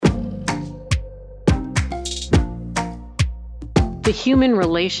The human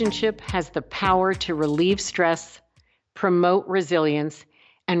relationship has the power to relieve stress, promote resilience,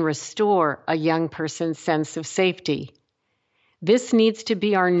 and restore a young person's sense of safety. This needs to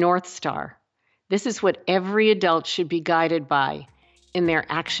be our North Star. This is what every adult should be guided by in their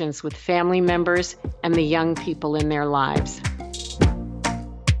actions with family members and the young people in their lives.